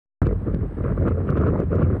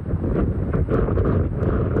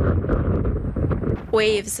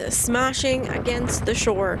Waves smashing against the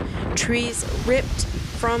shore, trees ripped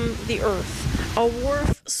from the earth, a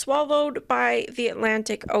wharf swallowed by the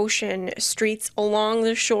Atlantic Ocean, streets along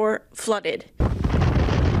the shore flooded.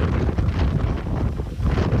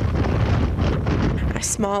 A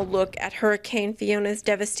small look at Hurricane Fiona's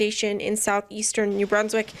devastation in southeastern New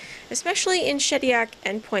Brunswick, especially in Shediac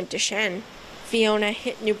and Pointe-du-Chêne. Fiona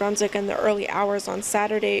hit New Brunswick in the early hours on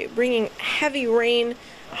Saturday, bringing heavy rain,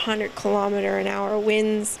 100-kilometer-an-hour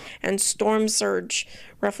winds, and storm surge.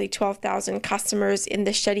 Roughly 12,000 customers in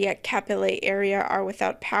the Shediac Capillet area are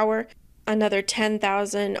without power. Another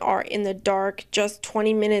 10,000 are in the dark just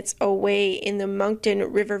 20 minutes away in the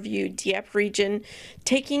Moncton-Riverview-Dieppe region,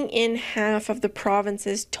 taking in half of the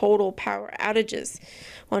province's total power outages.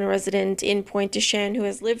 One resident in Pointe-du-Chêne who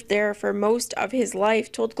has lived there for most of his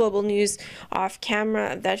life told Global News off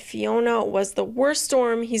camera that Fiona was the worst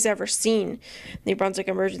storm he's ever seen. The New Brunswick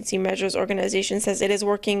Emergency Measures Organization says it is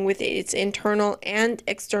working with its internal and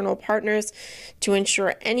external partners to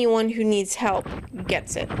ensure anyone who needs help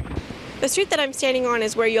gets it. The street that I'm standing on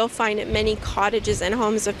is where you'll find many cottages and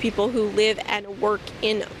homes of people who live and work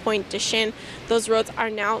in Pointe-du-Chêne. Those roads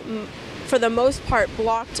are now, for the most part,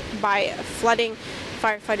 blocked by flooding.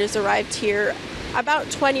 Firefighters arrived here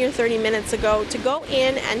about 20 or 30 minutes ago to go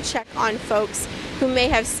in and check on folks who may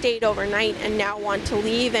have stayed overnight and now want to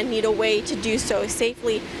leave and need a way to do so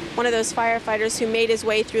safely. One of those firefighters who made his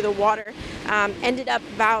way through the water ended up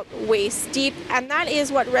about waist deep, and that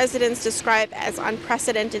is what residents describe as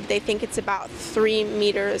unprecedented. They think it's about 3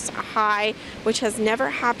 meters high, which has never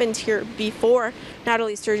happened here before.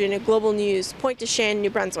 Nathalie Sturgeon at Global News, Pointe-du-Chêne, New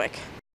Brunswick.